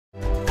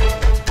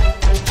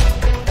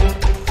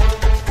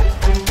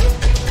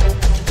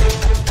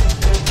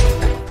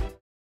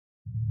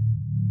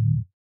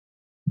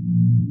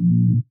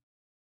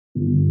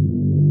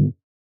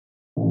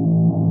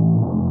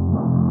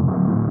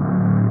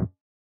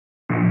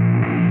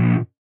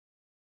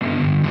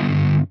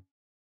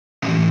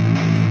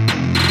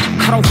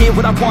I don't get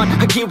what I want,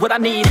 I get what I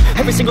need.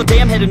 Every single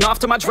day I'm heading off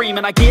to my dream,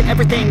 and I get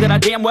everything that I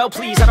damn well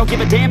please. I don't give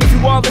a damn if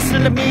you all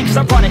listening to me, cause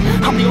I run it.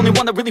 I'm the only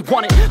one that really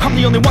want it, I'm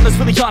the only one that's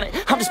really on it.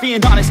 I'm just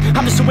being honest,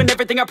 I'm just doing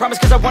everything I promise,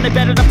 cause I want it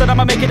bad enough that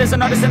I'ma make it as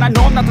an artist. And I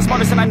know I'm not the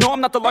smartest, and I know I'm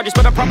not the largest,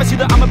 but I promise you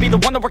that I'ma be the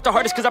one that worked the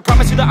hardest. Cause I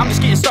promise you that I'm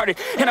just getting started,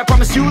 and I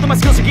promise you that my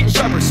skills are getting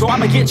sharper. So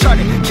I'ma get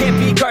charted, can't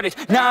be guarded.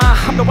 Nah,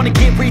 I'm the one to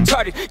get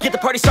retarded. Get the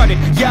party started,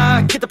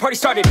 yeah, get the party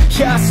started.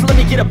 Yeah, so let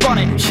me get up on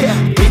it, yeah.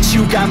 Bitch,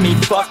 you got me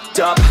fucked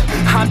up,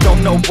 I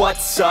don't know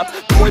what's up.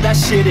 Pour that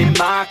shit in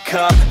my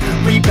cup,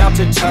 we bout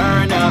to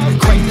turn up.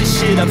 Crank this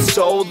shit up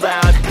so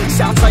loud,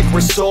 sounds like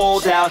we're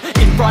sold out.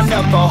 In front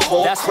of a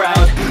whole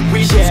crowd, we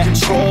lose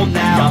control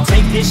now. Y'all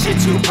take this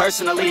shit too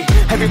personally,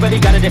 everybody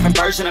got a different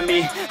version of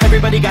me.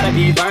 Everybody gotta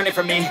be learning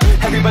from me,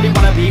 everybody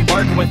wanna be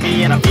working with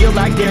me. And I feel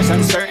like there's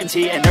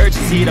uncertainty and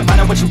urgency to find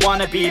out what you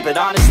wanna be. But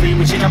honestly,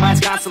 we change our minds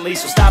constantly,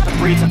 so stop and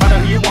breathe and find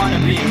out who you wanna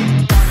be.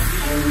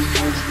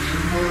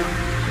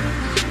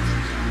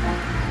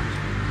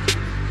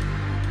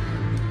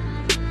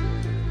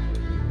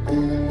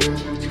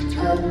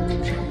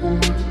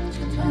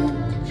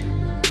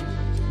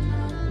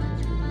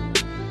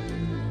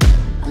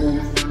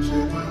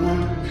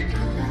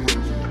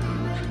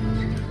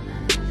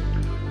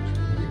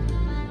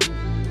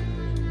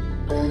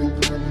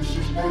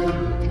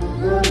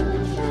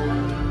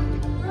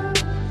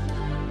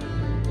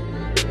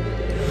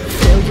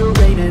 Failure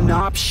ain't an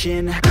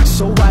option,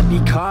 so I'd be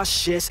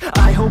cautious.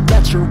 I hope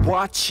that you're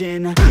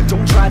watching,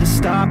 don't try to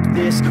stop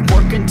this.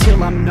 Work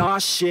until I'm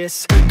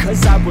nauseous,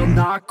 cause I will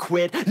not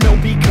quit. No,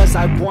 because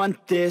I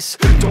want this,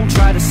 don't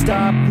try to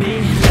stop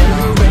me.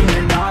 Failure ain't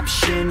an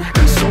option,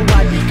 so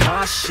I'd be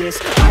cautious.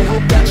 I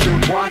hope that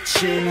you're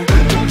watching,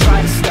 don't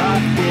try to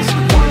stop this.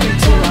 Work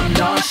until I'm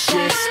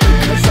nauseous,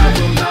 cause I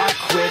will not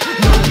quit.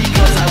 No,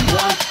 because I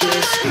want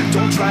this,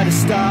 don't try to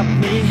stop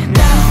me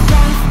now.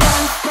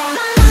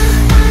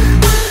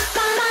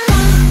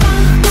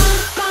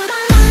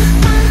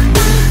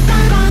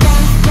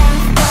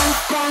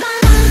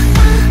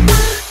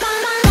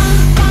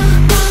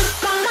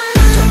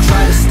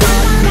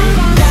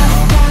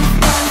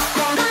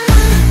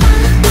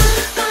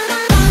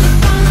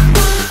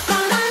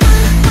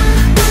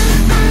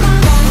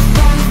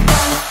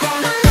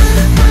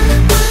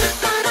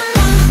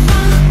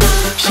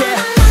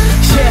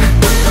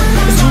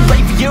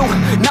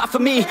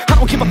 Me, I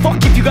don't give a fuck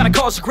if you got a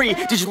college degree.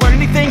 Did you learn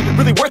anything?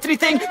 Really worth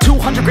anything?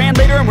 200 grand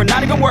later and we're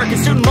not even working.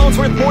 Student loans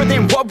worth more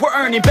than what we're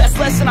earning. Best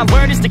lesson I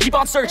learned is to keep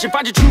on searching.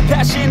 Find your true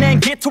passion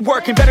and get to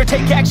work. And better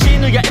take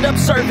action or you end up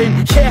serving.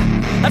 Yeah,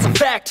 that's a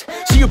fact.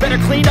 So you better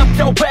clean up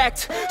your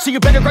act. So you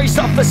better grab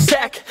yourself a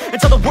sack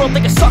and tell the world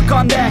they can suck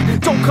on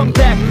that. Don't come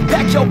back,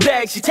 pack your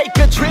bags. You take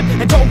a trip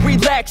and don't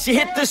relax. You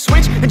hit the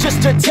switch and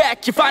just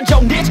attack. You find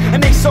your niche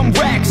and make some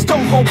racks.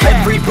 Don't hold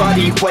back.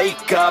 Everybody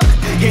wake up,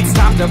 it's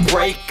time to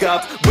break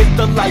up with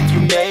the life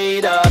you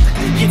made up.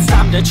 It's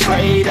time to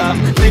trade up,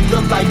 live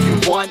the life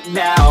you want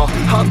now,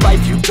 a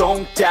life you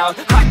don't doubt.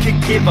 I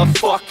could give a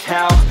fuck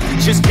how,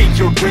 just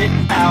figure it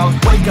out.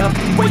 Wake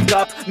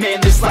up,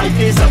 man, this life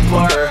is a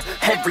blur.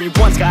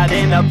 Everyone's got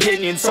an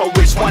opinion, so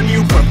which one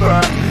you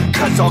prefer?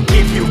 Cause I'll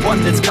give you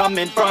one that's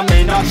coming from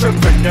an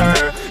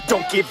entrepreneur.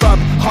 Don't give up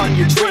on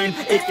your dream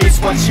if it's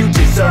what you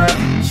deserve.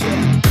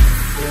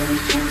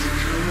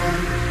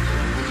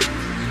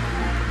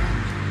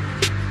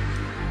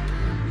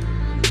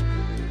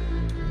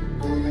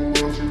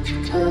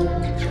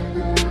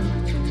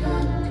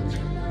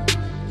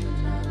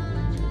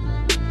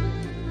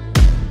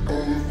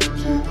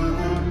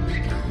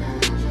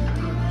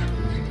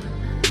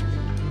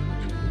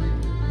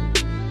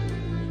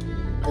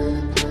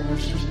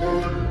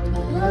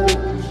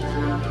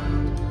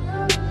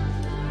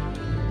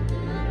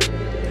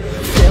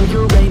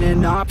 Failure ain't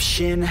an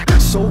option,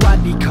 so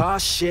I'd be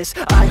cautious.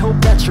 I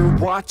hope that you're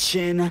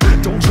watching,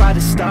 don't try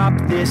to stop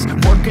this.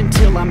 Work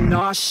until I'm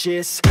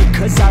nauseous,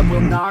 cause I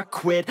will not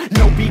quit.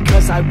 No,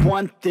 because I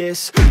want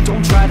this,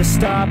 don't try to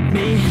stop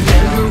me.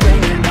 Failure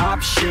ain't an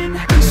option,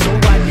 so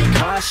I'd be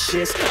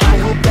cautious. I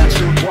hope that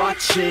you're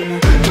watching,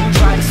 don't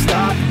try to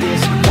stop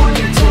this. Work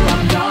until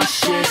I'm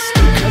nauseous,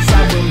 cause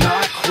I will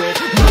not quit.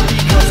 No,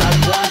 because I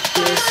want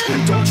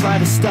this, don't try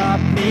to stop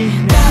me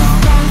now.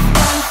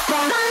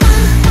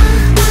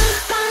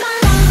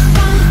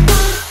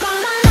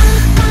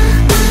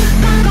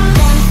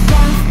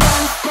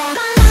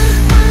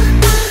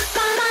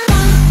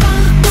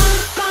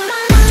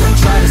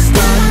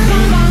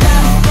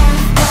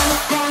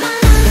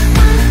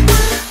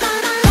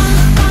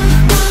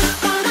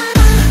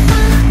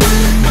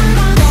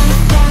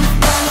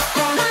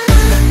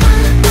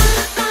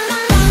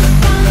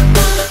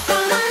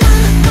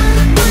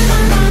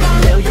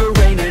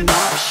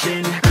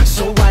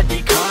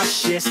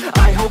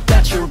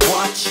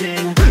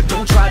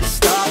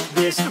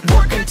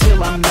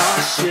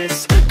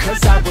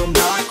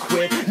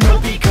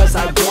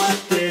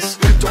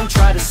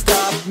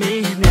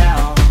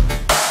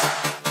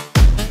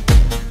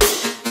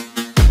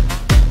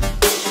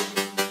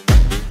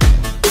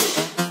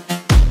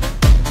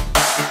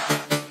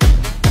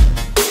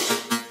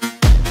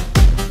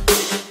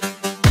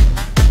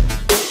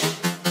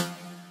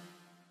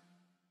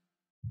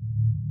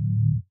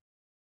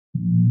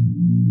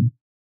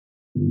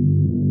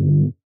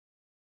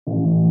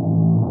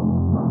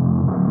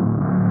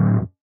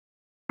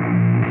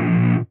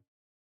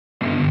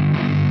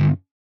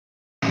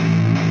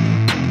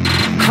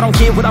 I don't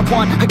get what I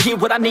want, I get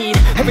what I need.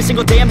 Every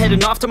single day I'm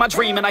heading off to my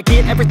dream, and I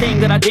get everything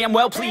that I damn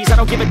well please. I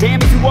don't give a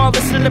damn if you all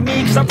listening to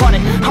me, cause I run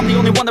it. I'm the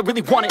only one that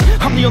really want it,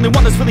 I'm the only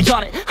one that's really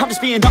on it. I'm just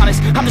being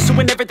honest, I'm just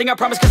doing everything I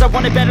promise, cause I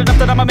want it bad enough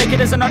that I'ma make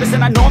it as an artist.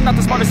 And I know I'm not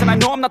the smartest, and I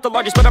know I'm not the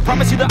largest, but I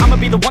promise you that I'ma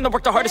be the one that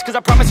worked the hardest. Cause I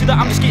promise you that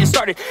I'm just getting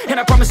started,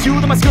 and I promise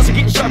you that my skills are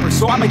getting sharper.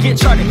 So I'ma get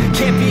charted,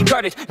 can't be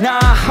guarded. Nah,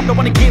 I'm the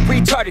one to get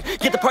retarded.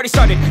 Get the party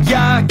started,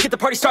 yeah, get the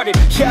party started.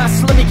 Yeah,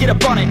 so let me get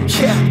up on it,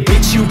 yeah.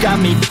 Bitch, you got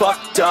me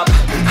fucked up,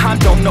 I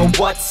don't know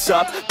what's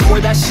up. Pour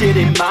that shit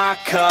in my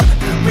cup,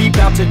 we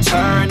bout to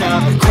turn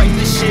up. Crank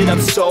this shit up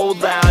so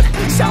loud,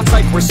 sounds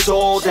like we're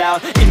sold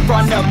out. In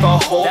front of a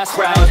whole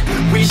crowd,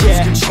 we lose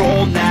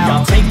control now.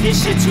 Y'all take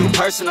this shit too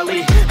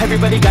personally,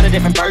 everybody got a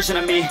different version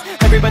of me.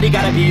 Everybody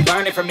gotta be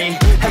learning from me,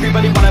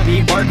 everybody wanna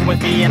be working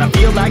with me. And I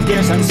feel like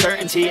there's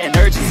uncertainty and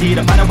urgency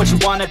to find out what you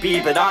wanna be.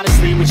 But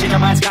honestly, we change our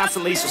minds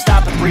constantly, so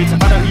stop and breathe to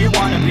find out who you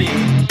wanna be.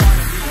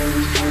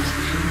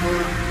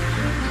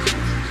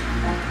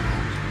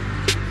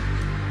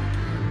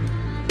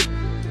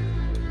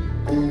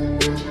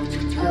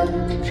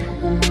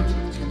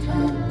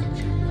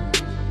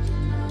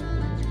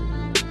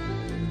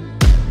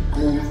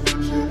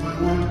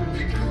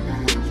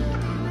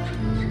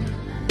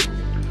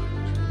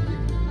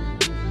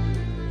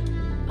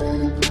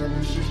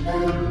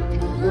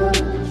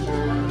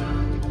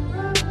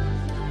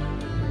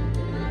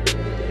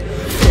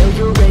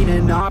 Failure ain't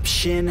an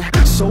option,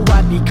 so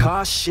I'd be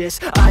cautious.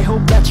 I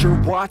hope that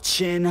you're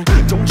watching,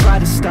 don't try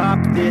to stop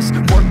this.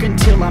 Work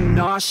until I'm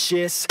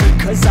nauseous,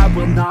 cause I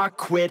will not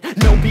quit.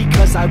 No,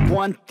 because I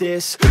want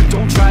this,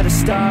 don't try to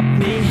stop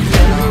me.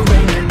 Failure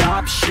ain't an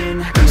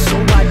option, so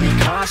I'd be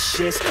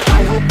cautious.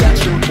 I hope that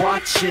you're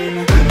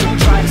watching, don't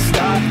try to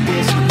stop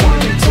this.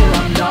 Work until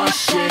I'm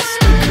nauseous,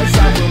 cause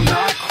I will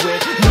not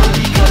quit. No,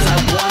 because I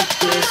want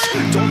this,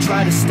 don't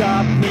try to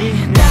stop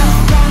me now.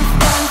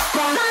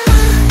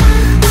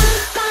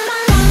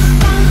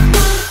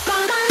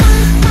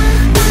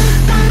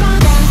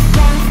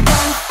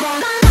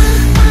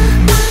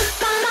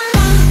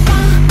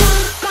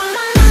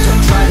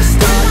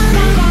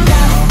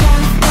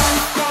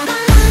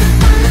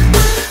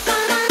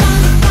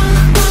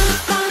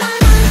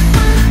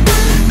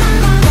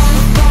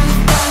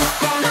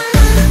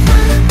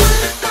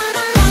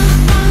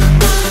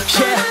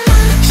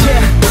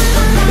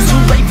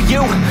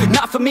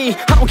 Me,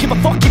 I don't give a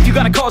fuck if you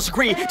got a college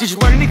degree. Did you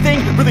learn anything?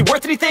 Really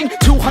worth anything?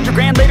 200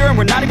 grand later and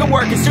we're not even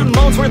working. Student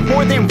loans worth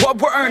more than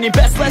what we're earning.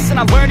 Best lesson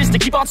I learned is to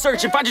keep on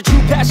searching. Find your true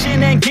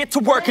passion and get to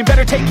work. And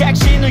better take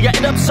action or you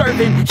end up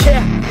serving.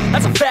 Yeah,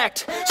 that's a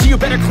fact. So you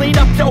better clean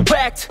up your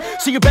act.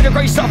 So you better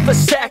grab yourself a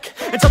sack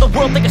and tell the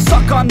world they can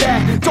suck on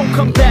that. Don't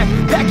come back,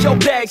 pack your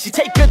bags. You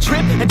take a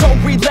trip and don't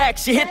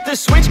relax. You hit the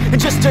switch and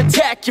just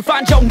attack. You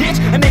find your niche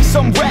and make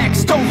some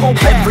racks. Don't hold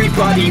back.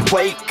 Everybody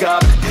wake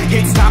up,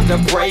 it's time to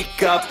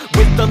break up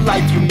with the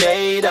life you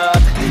made up.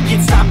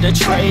 It's time to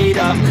trade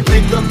up,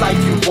 live the life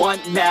you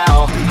want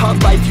now, a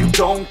life you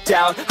don't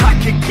doubt. I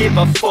could give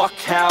a fuck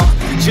how,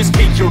 just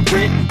figure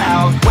it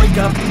out. Wake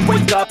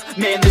up,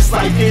 man, this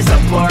life is a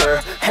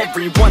blur.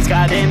 Everyone's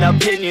got an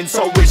opinion,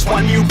 so which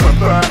one you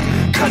prefer?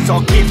 Cause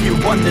I'll give you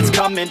one that's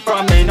coming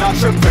from an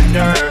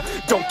entrepreneur.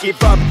 Don't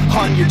give up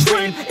on your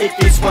dream if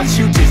it's what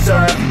you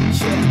deserve.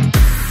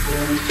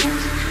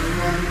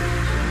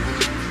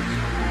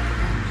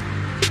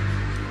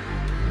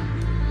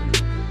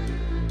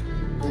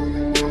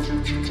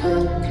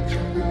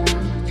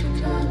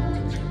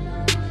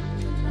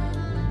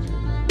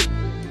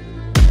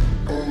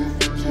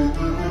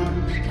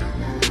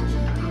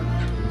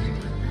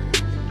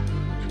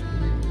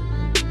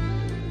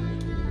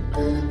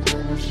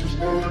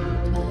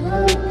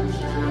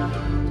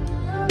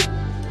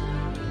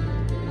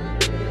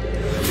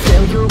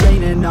 Failure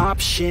ain't an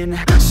option,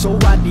 so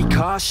I'd be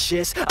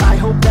cautious. I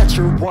hope that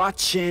you're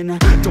watching,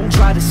 don't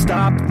try to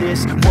stop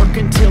this. Work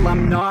until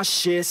I'm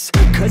nauseous,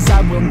 cause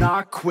I will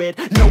not quit.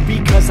 No,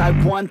 because I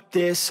want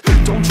this,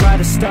 don't try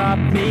to stop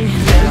me.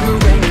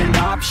 Failure ain't an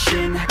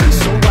option,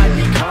 so I'd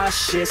be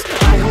cautious.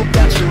 I hope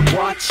that you're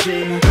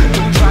watching,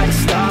 don't try to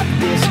stop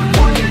this.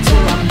 Work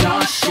until I'm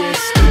nauseous,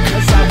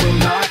 cause I will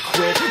not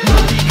quit. No,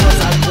 because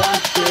I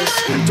want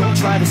this, don't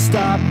try to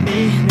stop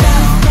me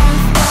now.